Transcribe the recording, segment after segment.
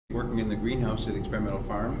Working in the greenhouse at the experimental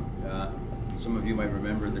farm. Some of you might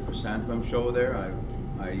remember the chrysanthemum show there.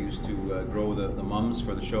 I used to grow the mums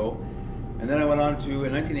for the show. And then I went on to,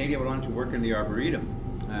 in 1980, I went on to work in the Arboretum.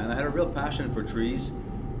 And I had a real passion for trees.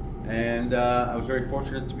 And I was very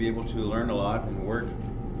fortunate to be able to learn a lot and work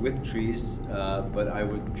with trees. But I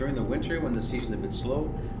would, during the winter, when the season had been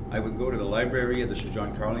slow, I would go to the library at the Sir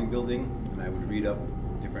John Carling building, and I would read up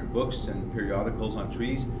different books and periodicals on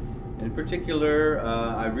trees. In particular,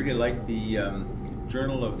 I really liked the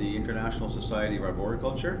Journal of the International Society of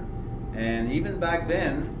Arboriculture. And even back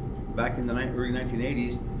then, back in the early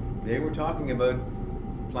 1980s, they were talking about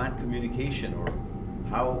plant communication, or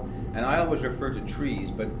how, and I always refer to trees,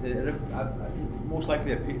 but most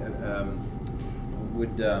likely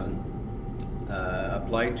would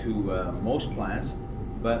apply to most plants.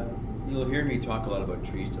 But you'll hear me talk a lot about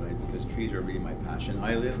trees tonight because trees are really my passion.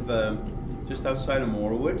 I live just outside of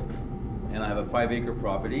Moorwood, and I have a 5-acre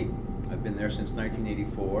property. I've been there since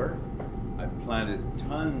 1984. I've planted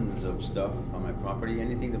tons of stuff on my property,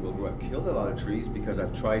 anything that will grow. I've killed a lot of trees because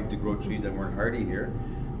I've tried to grow trees that weren't hardy here,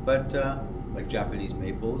 but like Japanese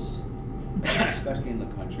maples, especially in the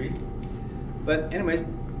country. But anyways,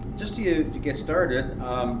 just to get started,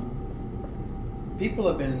 people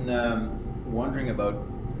have been wondering about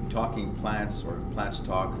talking plants, or plants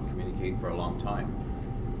talk and communicate, for a long time.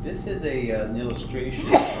 This is an illustration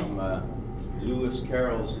from Lewis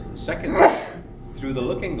Carroll's second book, Through the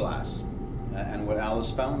Looking Glass, and what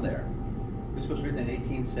Alice found there. This was written in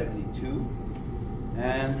 1872,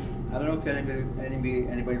 and I don't know if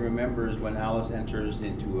anybody remembers when Alice enters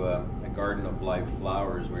into a garden of live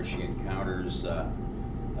flowers where she encounters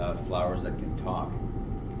flowers that can talk.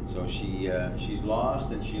 So she's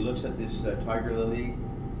lost, and she looks at this tiger lily,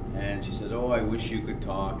 and she says, "Oh, I wish you could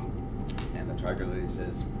talk." And the tiger lily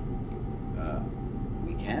says,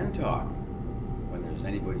 "We can talk when there's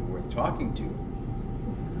anybody worth talking to."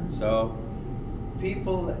 So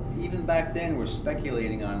people, even back then, were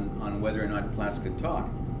speculating on whether or not plants could talk.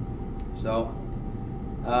 So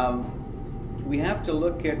we have to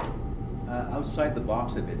look at outside the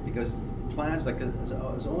box a bit, because plants, like as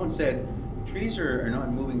Owen said, trees are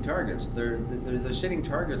not moving targets. They're sitting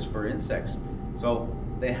targets for insects. So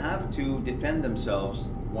they have to defend themselves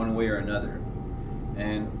one way or another.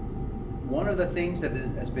 And one of the things that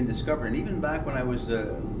has been discovered, and even back when I was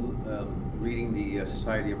reading the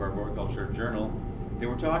Society of Arboriculture journal, they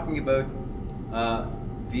were talking about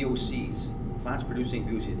VOCs, plants producing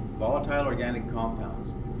VOCs, volatile organic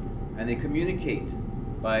compounds. And they communicate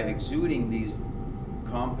by exuding these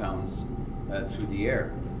compounds through the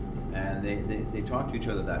air. And they talk to each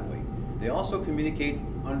other that way. They also communicate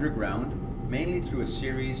underground, mainly through a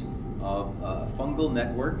series of fungal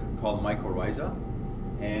network called mycorrhiza.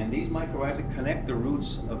 And these mycorrhiza connect the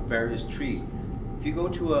roots of various trees. If you go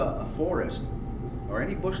to a forest or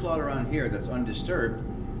any bush lot around here that's undisturbed,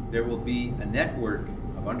 there will be a network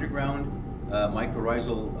of underground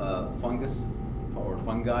mycorrhizal fungus or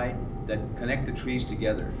fungi that connect the trees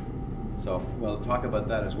together. So we'll talk about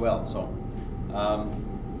that as well. So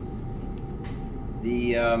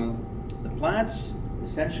the plants,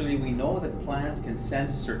 essentially, we know that plants can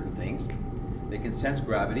sense certain things. They can sense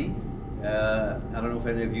gravity. I don't know if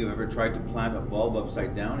any of you have ever tried to plant a bulb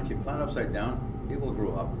upside down. If you plant upside down, it will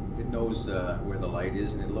grow up. It knows where the light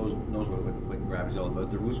is, and it knows what gravity is all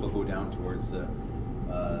about. The roots will go down towards the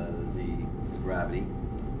gravity.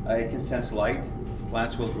 It can sense light.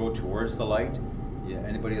 Plants will grow towards the light. Yeah,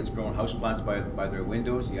 anybody that's grown houseplants by their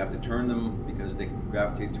windows, you have to turn them because they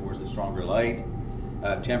gravitate towards the stronger light.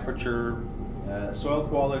 Temperature, soil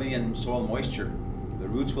quality, and soil moisture. The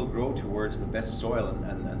roots will grow towards the best soil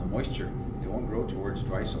and the moisture. They won't grow towards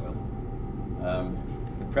dry soil.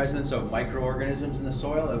 The presence of microorganisms in the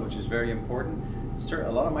soil, which is very important.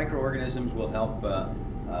 A lot of microorganisms will help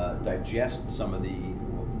digest some of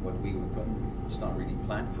what we would call, it's not really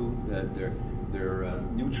plant food, they're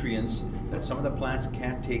nutrients that some of the plants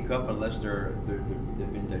can't take up unless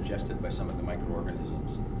they've been digested by some of the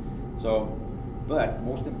microorganisms. So, but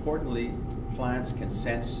most importantly, plants can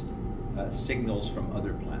sense signals from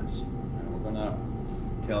other plants. And we're going to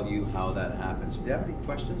tell you how that happens. If you have any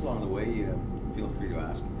questions along the way, feel free to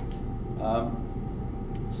ask.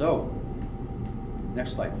 So,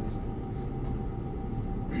 next slide, please.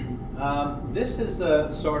 This is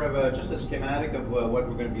sort of just a schematic of what we're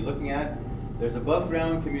going to be looking at. There's above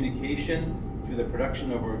ground communication through the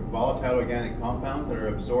production of volatile organic compounds that are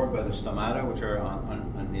absorbed by the stomata, which are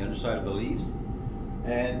on the underside of the leaves.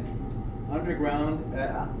 And underground,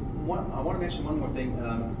 I want to mention one more thing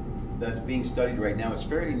that's being studied right now. It's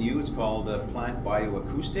fairly new. It's called plant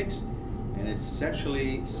bioacoustics, and it's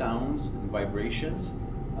essentially sounds and vibrations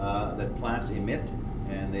that plants emit,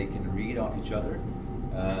 and they can read off each other.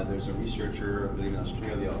 There's a researcher, I believe in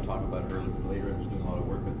Australia, I'll talk about her a little bit later, who's doing a lot of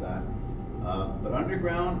work with that. But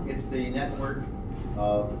underground, it's the network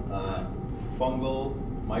of fungal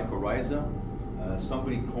mycorrhiza.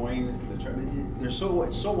 Somebody coined the term. It's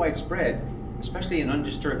so widespread, especially in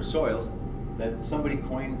undisturbed soils, that somebody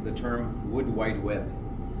coined the term wood wide web.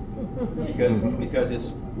 because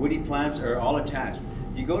it's woody plants are all attached.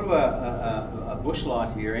 You go to a bush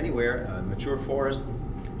lot here, anywhere, a mature forest,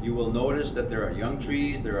 you will notice that there are young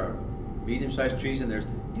trees, there are medium-sized trees, and there's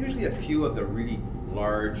usually a few of the really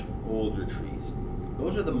large, older trees.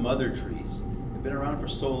 Those are the mother trees. They've been around for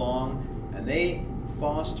so long, and they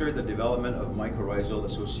foster the development of mycorrhizal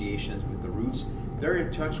associations with the roots. They're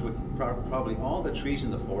in touch with probably all the trees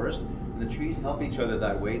in the forest, and the trees help each other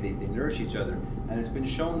that way. They nourish each other. And it's been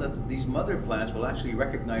shown that these mother plants will actually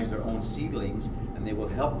recognize their own seedlings, and they will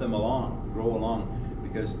help them grow along,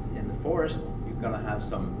 because in the forest, you're going to have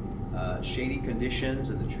some shady conditions,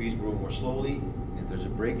 and the trees grow more slowly. And if there's a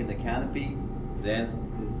break in the canopy,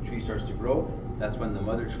 then the tree starts to grow. That's when the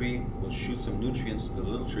mother tree will shoot some nutrients to the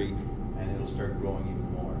little tree, and it'll start growing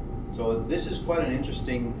even more. So this is quite an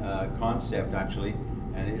interesting concept, actually,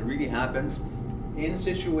 and it really happens in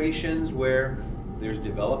situations where there's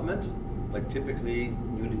development, like typically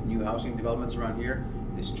new housing developments around here.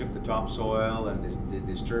 They strip the topsoil and they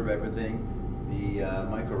disturb everything. The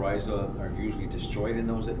mycorrhiza are usually destroyed in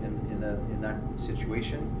that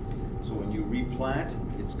situation. So when you replant,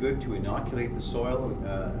 it's good to inoculate the soil,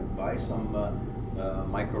 buy some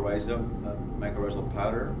mycorrhizal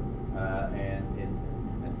powder, and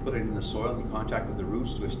put it in the soil in contact with the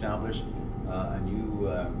roots to establish a new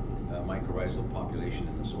mycorrhizal population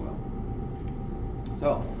in the soil.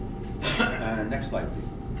 So, next slide, please.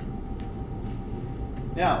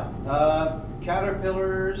 Now,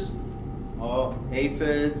 caterpillars,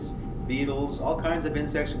 aphids, beetles, all kinds of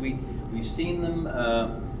insects. We've seen them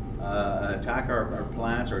attack our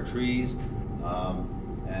plants, our trees,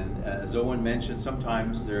 and as Owen mentioned,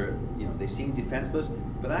 sometimes they seem defenseless,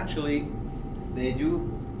 but actually they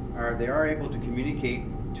are able to communicate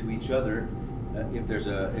to each other if there's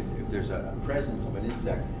a presence of an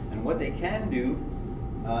insect. And what they can do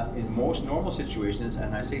in most normal situations,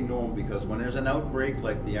 and I say normal because when there's an outbreak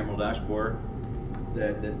like the emerald ash borer,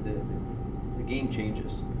 the game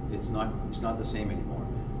changes. It's not the same anymore.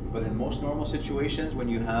 But in most normal situations, when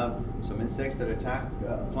you have some insects that attack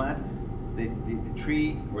a plant, the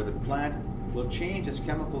tree or the plant will change its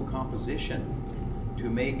chemical composition to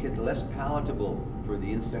make it less palatable for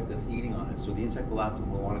the insect that's eating on it. So the insect will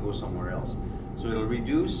want to go somewhere else. So it'll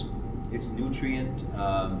reduce its nutrient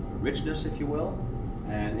richness, if you will,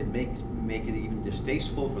 and it make it even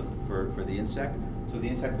distasteful for the insect. So the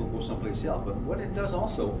insect will go someplace else. But what it does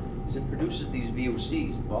also is it produces these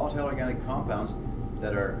VOCs, volatile organic compounds,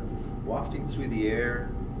 that are wafting through the air,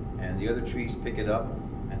 and the other trees pick it up.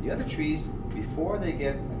 And the other trees, before they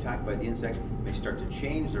get attacked by the insects, may start to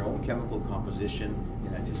change their own chemical composition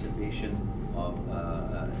in anticipation of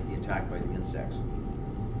the attack by the insects.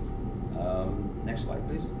 Next slide,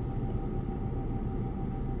 please.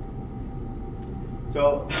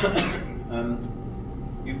 So,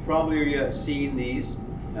 you've probably seen these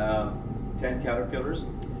tent caterpillars.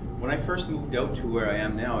 When I first moved out to where I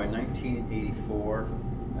am now in 1984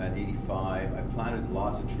 and 85, I planted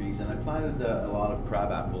lots of trees, and I planted a lot of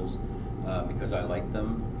crab apples because I like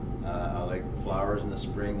them. I like the flowers in the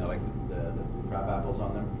spring. I like the crab apples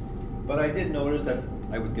on them. But I did notice that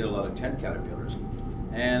I would get a lot of tent caterpillars,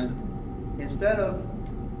 and instead of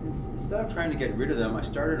trying to get rid of them, I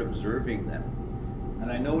started observing them.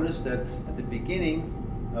 And I noticed that at the beginning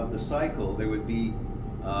of the cycle, there would be,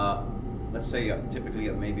 let's say, typically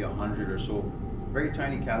maybe 100 or so very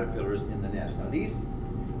tiny caterpillars in the nest. Now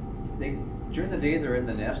during the day they're in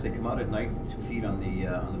the nest. They come out at night to feed on the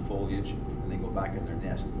foliage, and they go back in their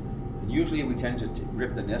nest. And usually we tend to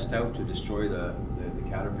rip the nest out to destroy the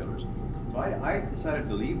caterpillars. So I decided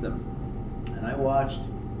to leave them, and I watched,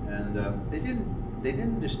 and they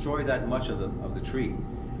didn't destroy that much of the tree.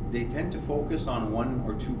 They tend to focus on one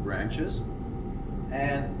or two branches,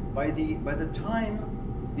 and by the time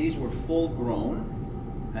these were full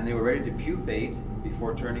grown and they were ready to pupate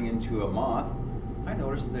before turning into a moth, I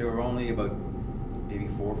noticed that there were only about maybe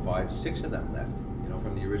 4, 5, 6 of them left,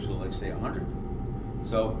 from the original, like say 100.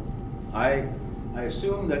 So I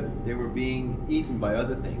assumed that they were being eaten by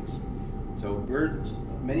other things. So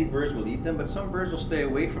many birds will eat them, but some birds will stay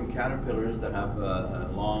away from caterpillars that have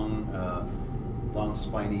long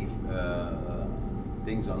spiny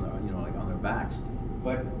things on like on their backs.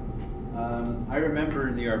 But I remember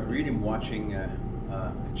in the Arboretum watching a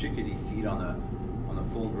chickadee feed on on the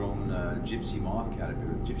full-grown gypsy moth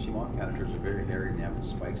caterpillar. Gypsy moth caterpillars are very hairy and they have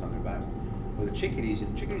spikes on their backs. But the chickadees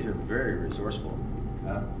are very resourceful.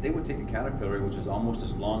 They would take a caterpillar which was almost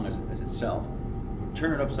as long as itself, would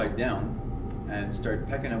turn it upside down, and start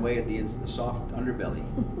pecking away at the soft underbelly,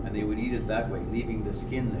 and they would eat it that way, leaving the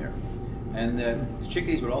skin there. And the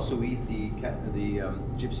chickadees would also eat the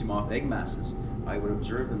gypsy moth egg masses. I would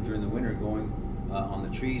observe them during the winter going on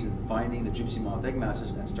the trees and finding the gypsy moth egg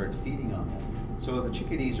masses and start feeding on them. So the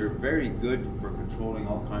chickadees are very good for controlling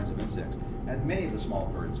all kinds of insects, and many of the small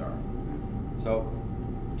birds are. So,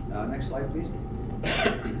 next slide, please.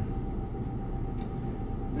 An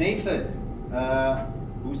aphid.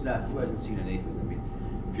 Who's not? Who hasn't seen an aphid? I mean,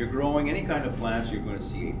 if you're growing any kind of plants, you're going to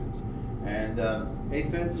see aphids. And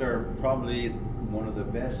aphids are probably one of the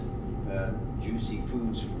best juicy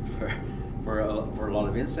foods for a lot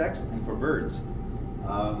of insects and for birds.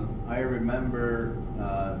 I remember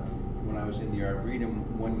when I was in the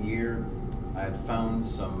Arboretum one year, I had found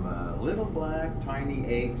some little black tiny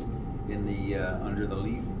eggs in the under the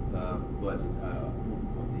leaf buds of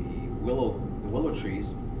the willow trees,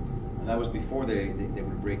 and that was before they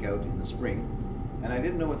would break out in the spring. And I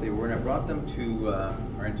didn't know what they were, and I brought them to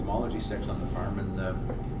our entomology section on the farm,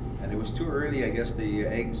 and it was too early. I guess the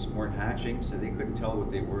eggs weren't hatching, so they couldn't tell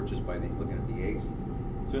what they were just by looking at the eggs.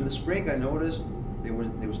 So in the spring, I noticed they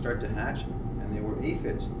would start to hatch, and they were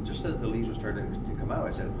aphids. Just as the leaves were starting to come out,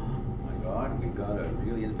 I said, "Oh my God, we've got a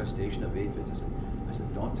really infestation of aphids." I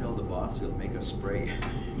said, "Don't tell the boss; he'll make us spray."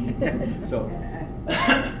 So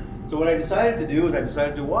what I decided to do is I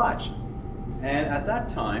decided to watch, and at that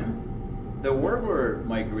time, the warbler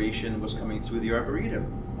migration was coming through the Arboretum.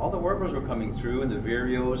 All the warblers were coming through, and the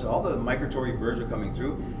vireos, all the migratory birds were coming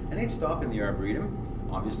through, and they'd stop in the Arboretum.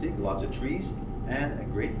 Obviously, lots of trees, and a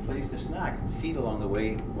great place to snack and feed along the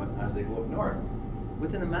way as they go up north.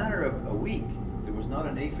 Within a matter of a week, there was not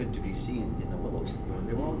an aphid to be seen in the willows.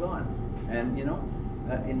 They were all gone. And you know,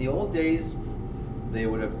 in the old days, they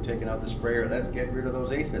would have taken out the sprayer. Let's get rid of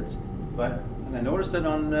those aphids. And I noticed it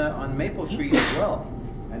on maple trees as well.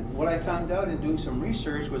 And what I found out in doing some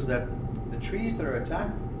research was that the trees that are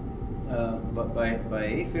attacked by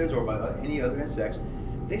aphids or by any other insects,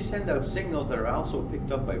 they send out signals that are also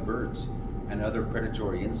picked up by birds and other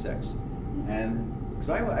predatory insects. And because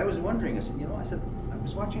I was wondering, I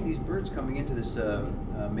was watching these birds coming into this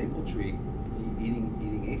maple tree,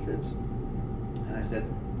 eating aphids, and I said,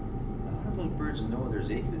 how do those birds know there's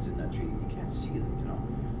aphids in that tree? You can't see them, you know,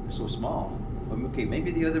 they're so small. But okay,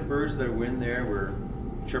 maybe the other birds that were in there were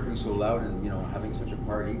chirping so loud and having such a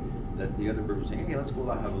party that the other birds were saying, "Hey, let's go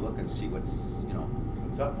out have a look and see what's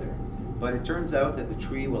up there." But it turns out that the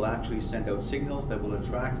tree will actually send out signals that will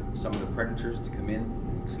attract some of the predators to come in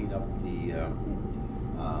and clean up the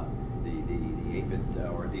aphid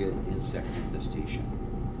or the insect infestation.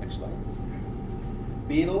 Next slide.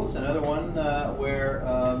 Beetles, another one where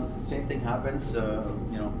same thing happens. A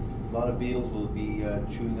lot of beetles will be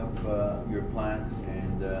chewing up your plants,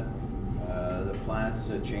 and the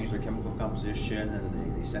plants change their chemical composition,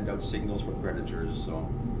 and they send out signals for predators. So,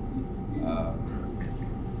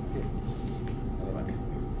 okay. Another one.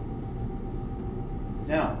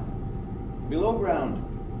 Now, below ground,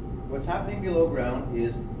 what's happening below ground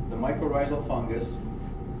is the mycorrhizal fungus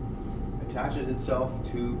attaches itself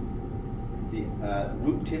to the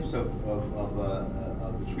root tips of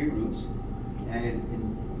the tree roots, and it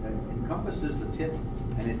encompasses the tip,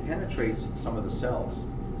 and it penetrates some of the cells,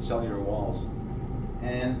 the cellular walls.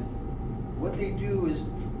 And what they do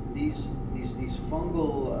is these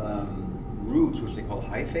fungal roots, which they call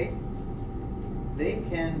hyphae, they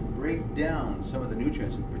can break down some of the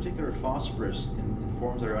nutrients, in particular phosphorus, in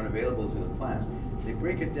forms that are unavailable to the plants. They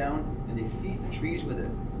break it down and they feed the trees with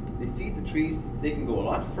it. They feed the trees. They can go a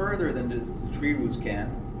lot further than the tree roots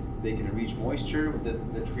can. They can reach moisture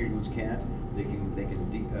that the tree roots can't. They can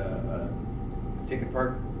take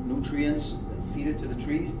apart nutrients and feed it to the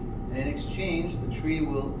trees. And in exchange, the tree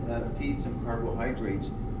will feed some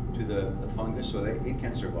carbohydrates to the fungus so that it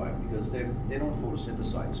can survive, because they don't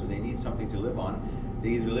photosynthesize, so they need something to live on. They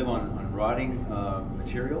either live on rotting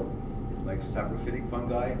material, like saprophytic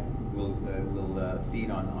fungi will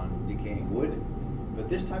feed on decaying wood. But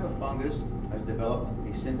this type of fungus has developed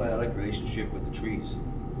a symbiotic relationship with the trees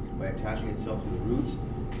by attaching itself to the roots,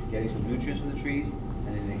 getting some nutrients from the trees,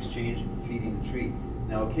 and in exchange feeding the tree.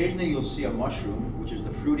 Now occasionally you'll see a mushroom, which is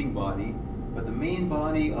the fruiting body, but the main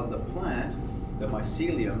body of the plant, the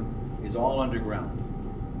mycelium, is all underground.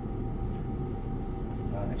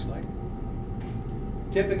 Next slide.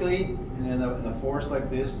 Typically, in a forest like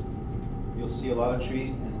this, you'll see a lot of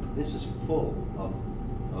trees, and this is full of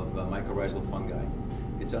mycorrhizal fungi.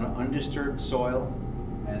 It's an undisturbed soil.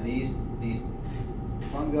 And these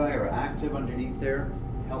fungi are active underneath there,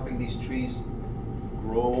 helping these trees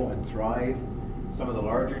grow and thrive. Some of the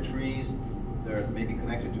larger trees, they're maybe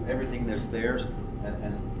connected to everything that's theirs,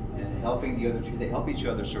 and helping the other trees. They help each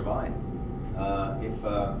other survive. If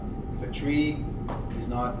a tree is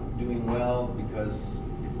not doing well because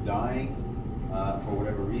it's dying for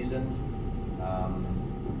whatever reason,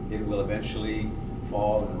 it will eventually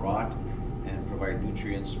fall and rot and provide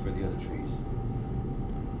nutrients for the other trees.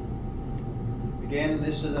 Again,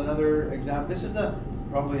 this is another example. This is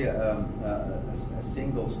probably a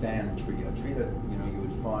single stand tree, a tree that you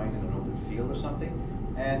would find in an open field or something,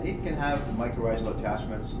 and it can have mycorrhizal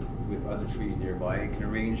attachments with other trees nearby. It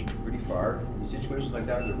can range pretty far. In situations like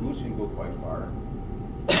that, the roots can go quite far.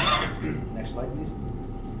 Next slide, please.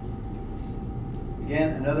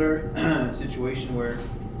 Again, another situation where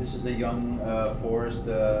this is a young forest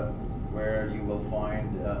where you will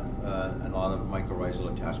find a lot of mycorrhizal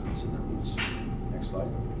attachments in the roots. Next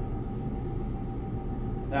slide.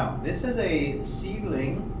 Now, this is a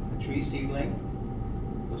seedling, a tree seedling.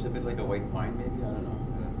 Looks a bit like a white pine, maybe. I don't know.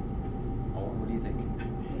 Owen, what do you think?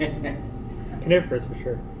 Coniferous for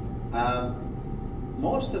sure.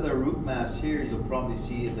 Most of the root mass here, you'll probably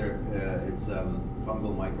see there. It's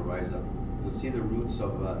fungal mycorrhiza. You'll see the roots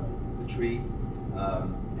of the tree,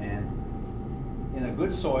 and in a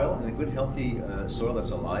good soil, in a good healthy soil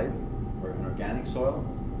that's alive, or an organic soil,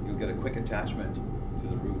 you'll get a quick attachment to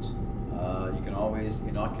the roots. You can always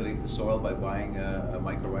inoculate the soil by buying a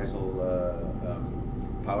mycorrhizal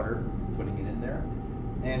powder, putting it in there.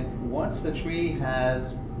 And once the tree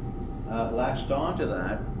has latched onto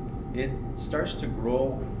that, it starts to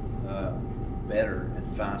grow better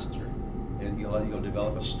and faster, and you'll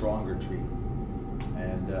develop a stronger tree.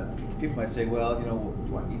 And people might say, well,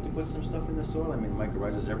 do I need to put some stuff in the soil? I mean,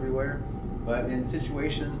 mycorrhiza's everywhere. But in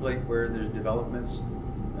situations like where there's developments,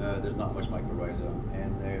 there's not much mycorrhiza,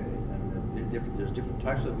 and there's different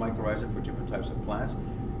types of mycorrhiza for different types of plants.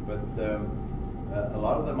 But a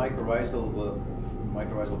lot of the mycorrhizal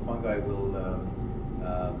fungi will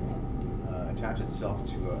attach itself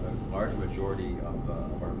to a large majority of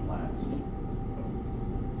our plants.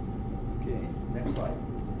 Okay, next slide.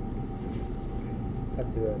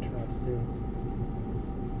 Have to turn off the Zoom.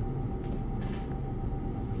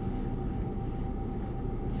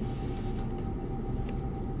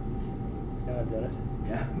 Now I've done it.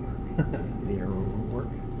 Yeah. The arrow won't work.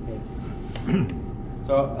 Okay.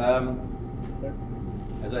 So,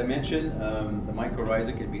 as I mentioned, the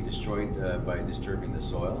mycorrhiza can be destroyed by disturbing the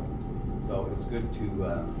soil. So it's good to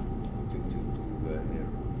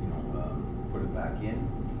put it back in.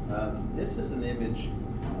 This is an image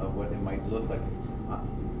of what it might look like.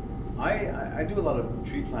 I do a lot of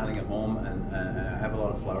tree planting at home, and I have a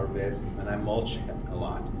lot of flower beds, and I mulch a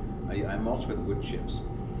lot. I mulch with wood chips,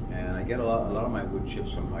 and I get a lot of my wood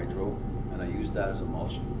chips from hydro, and I use that as a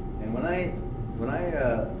mulch. And when I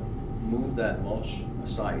move that mulch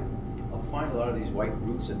aside, I'll find a lot of these white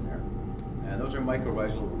roots in there, and those are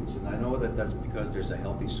mycorrhizal roots. And I know that that's because there's a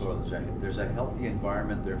healthy soil, there's a healthy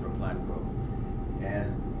environment there for plant growth,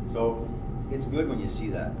 and so it's good when you see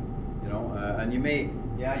that, and you may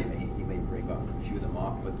break off a few of them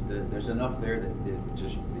off, but there's enough there that they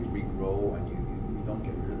regrow, and you don't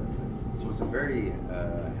get rid of them. So it's a very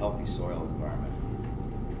healthy soil environment.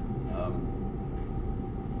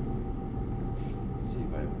 Let's see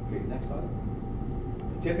if okay, next slide.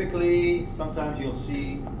 Typically, sometimes you'll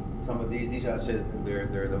see some of these. These, I'd say,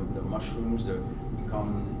 they're the mushrooms. We call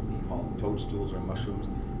them toadstools or mushrooms.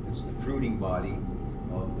 It's the fruiting body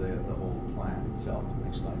of the whole plant itself.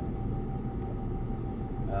 Next slide.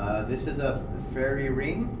 This is a fairy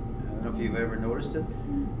ring. I don't know if you've ever noticed it.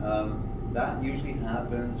 That usually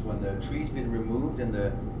happens when the tree's been removed and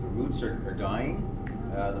the roots are dying.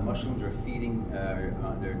 The mushrooms are feeding,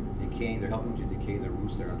 they're decaying, they're helping to decay the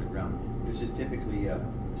roots that are underground. This is typically a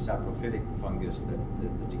saprophytic fungus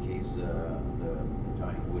that decays the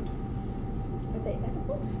dying wood. Are they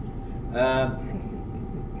edible?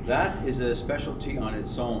 That is a specialty on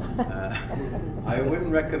its own. I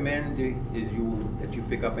wouldn't recommend that you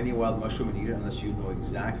pick up any wild mushroom and eat it unless you know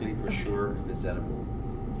exactly for sure if it's edible,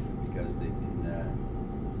 because they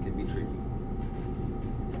can be tricky.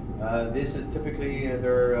 This is typically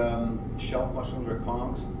they're shelf mushrooms or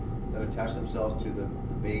conchs that attach themselves to the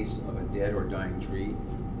base of a dead or dying tree,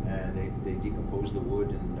 and they decompose the wood.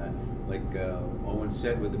 And like Owen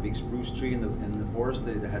said, with the big spruce tree in the forest,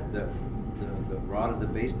 they had the rod at the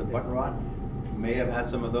base, the butt rod. You may have had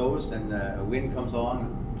some of those, and a wind comes on,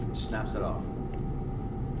 and snaps it off.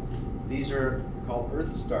 These are called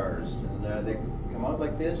earth stars, and they come out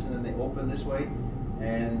like this, and then they open this way,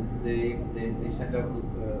 and they send out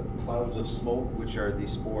clouds of smoke, which are the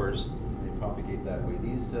spores. They propagate that way.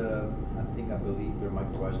 These, I believe they're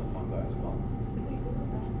mycorrhizal fungi as well.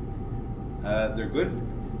 They're good.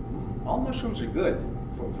 All mushrooms are good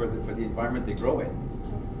for the environment they grow in.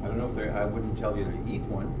 I don't know if they're. I wouldn't tell you to eat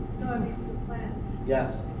one. No, I mean the plants.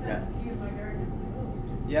 Yes. Yeah.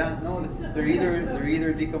 Yeah. No, they're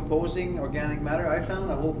either decomposing organic matter. I found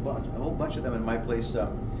a whole bunch of them in my place,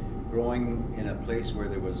 growing in a place where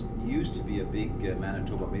there used to be a big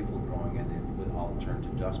Manitoba maple growing, and it would all turn to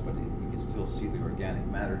dust, but you could still see the organic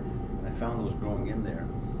matter. And I found those growing in there.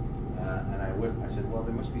 And I said, well,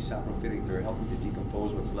 there must be saprophytic. They're helping to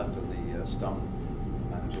decompose what's left of the stump of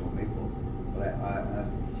Manitoba maple. But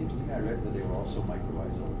it seems to me I read that they were also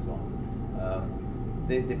mycorrhizal. So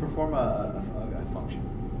they perform a function.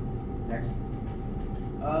 Next.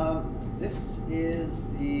 This is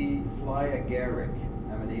the fly agaric,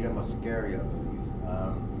 Amanita muscaria, I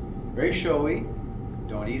believe. Very showy.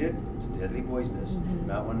 Don't eat it. It's deadly poisonous. Mm-hmm.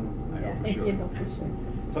 That one I know for sure. You know for sure.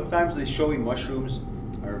 Sometimes the showy mushrooms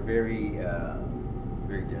are very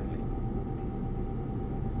deadly.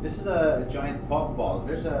 This is a giant puffball.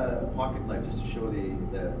 There's a pocket knife just to show I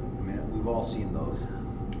mean, we've all seen those.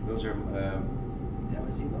 Those are, you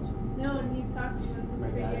haven't seen those? No, and he's talked to them for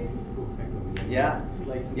years. Yeah.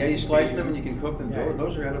 You slice them and you can cook them. Yeah.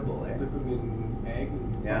 Those are edible, eh? Put them in egg.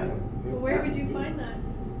 Yeah. Well, where would you find that?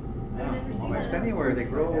 I've never seen Almost that. anywhere they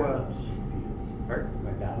grow. Pardon?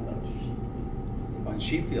 My dad loves sheep. On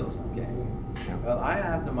sheep fields, okay. Well, I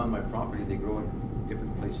have them on my property. They grow in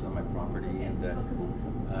different places on my property, and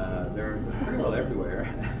they're pretty well everywhere.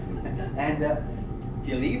 And if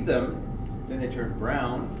you leave them, then they turn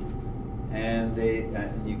brown, and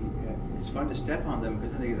it's fun to step on them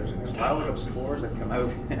because then there's a cloud of spores that come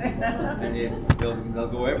out, and they'll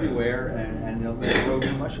go everywhere, and they'll grow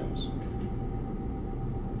new mushrooms.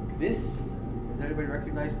 Does anybody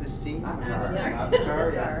recognize this scene?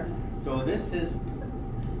 Avatar, yeah. So this is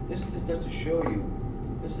just to show you.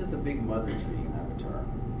 This is the big mother tree in Avatar,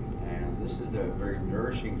 and this is the very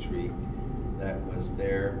nourishing tree that was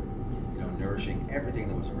there, nourishing everything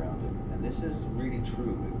that was around it. And this is really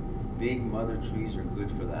true. Big mother trees are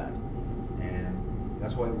good for that, and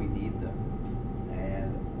that's why we need them.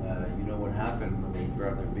 And you know what happened when they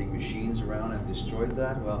brought their big machines around and destroyed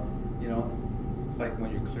that? Well, it's like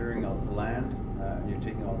when you're clearing out the land and you're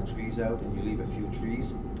taking all the trees out and you leave a few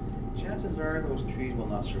trees. Chances are those trees will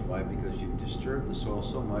not survive because you've disturbed the soil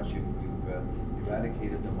so much, you've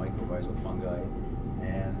eradicated the mycorrhizal fungi,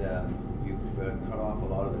 and you've cut off a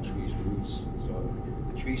lot of the tree's roots. So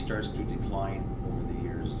the tree starts to decline over the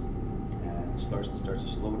years, and it starts a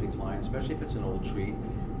slow decline, especially if it's an old tree.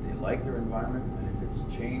 They like their environment, and if it's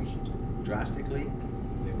changed drastically,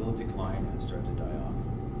 they will decline and start to die off.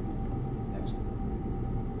 Next.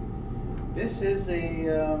 This is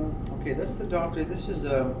that's the doctor. This is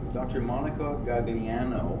Dr. Monica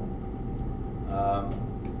Gagliano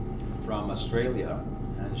from Australia,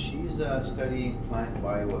 and she's studying plant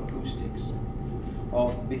bioacoustics.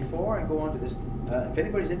 Before I go on to this, if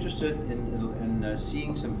anybody's interested in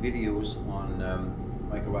seeing some videos on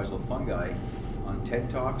mycorrhizal fungi on TED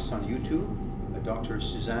Talks on YouTube, Dr.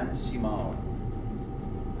 Suzanne Simard.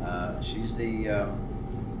 She's the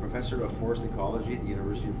professor of forest ecology at the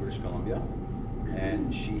University of British Columbia,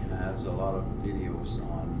 and she has a lot of videos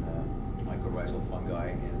on mycorrhizal fungi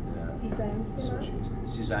and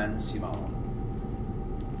associations. Suzanne Simard.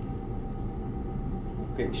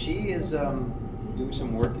 Okay, she is doing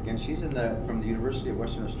some work again. She's from the University of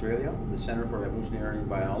Western Australia, the Centre for Evolutionary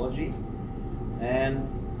Biology, and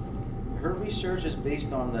her research is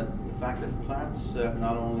based on the fact that plants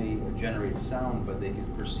not only generate sound, but they can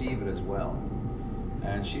perceive it as well.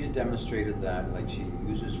 And she's demonstrated that, like, she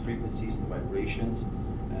uses frequencies and vibrations,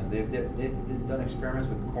 and they've done experiments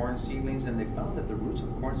with corn seedlings, and they found that the roots of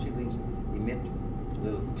corn seedlings emit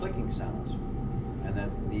little clicking sounds, and that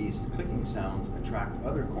these clicking sounds attract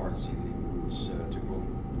other corn seedling roots to grow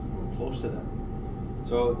close to them.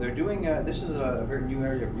 So they're doing, this is a very new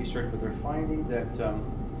area of research, but they're finding that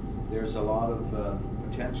there's a lot of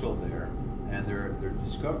potential there, and they're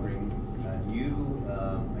discovering a new,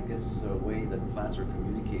 way that plants are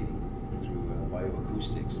communicating through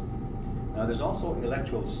bioacoustics. Now there's also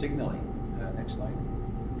electrical signaling. Next slide.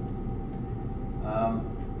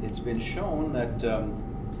 It's been shown that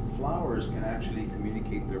flowers can actually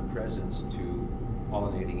communicate their presence to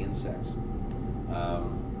pollinating insects.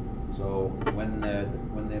 So when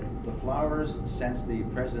the flowers sense the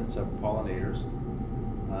presence of pollinators,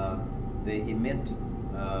 they emit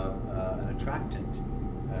an attractant,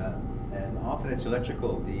 and often it's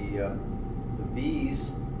electrical. The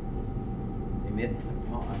bees emit,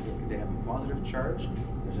 I think they have a positive charge.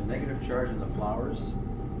 There's a negative charge in the flowers,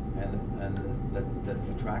 and that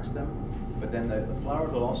attracts them. But then the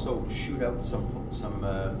flowers will also shoot out some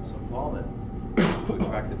pollen to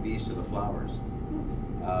attract the bees to the flowers.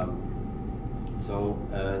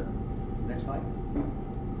 Next slide.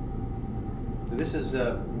 So this is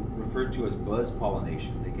referred to as buzz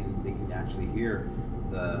pollination. They can actually hear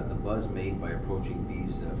the buzz made by approaching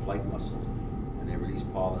bees' flight muscles, and they release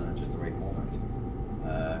pollen at just the right moment,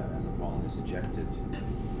 and the pollen is ejected.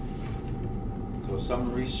 So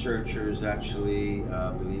some researchers actually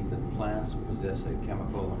believe that plants possess a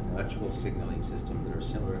chemical and electrical signaling system that are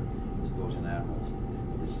similar as those in animals.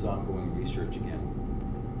 This is ongoing research again.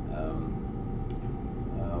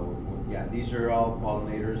 Yeah, these are all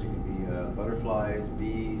pollinators. It can be butterflies,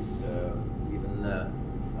 bees, even the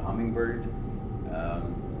hummingbird.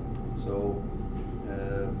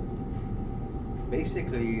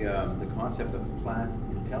 Basically, the concept of plant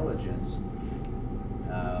intelligence,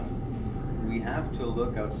 we have to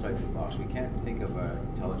look outside the box. We can't think of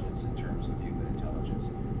intelligence in terms of human intelligence,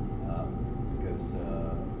 because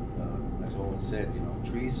as Owen said, you know,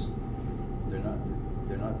 trees, they're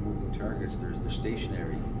not moving targets. They're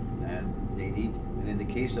stationary, and they need. And in the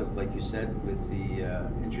case of, like you said, with the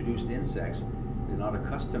introduced insects, they're not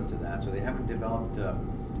accustomed to that, so they haven't developed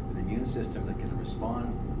an immune system that can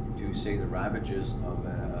respond to, say, the ravages of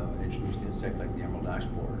an introduced insect like the emerald ash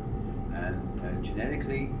borer. And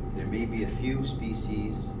genetically, there may be a few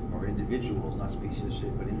species or individuals, not species,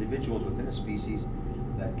 but individuals within a species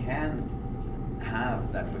that can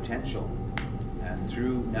have that potential. And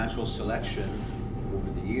through natural selection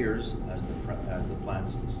over the years, as the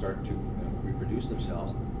plants start to reproduce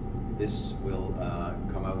themselves, this will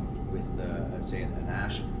come out with, say, an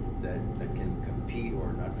ash that can compete,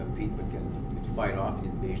 or not compete, but can fight off the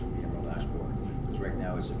invasion of the emerald ash borer. Because right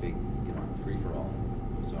now it's a big, you know, free-for-all.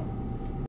 So.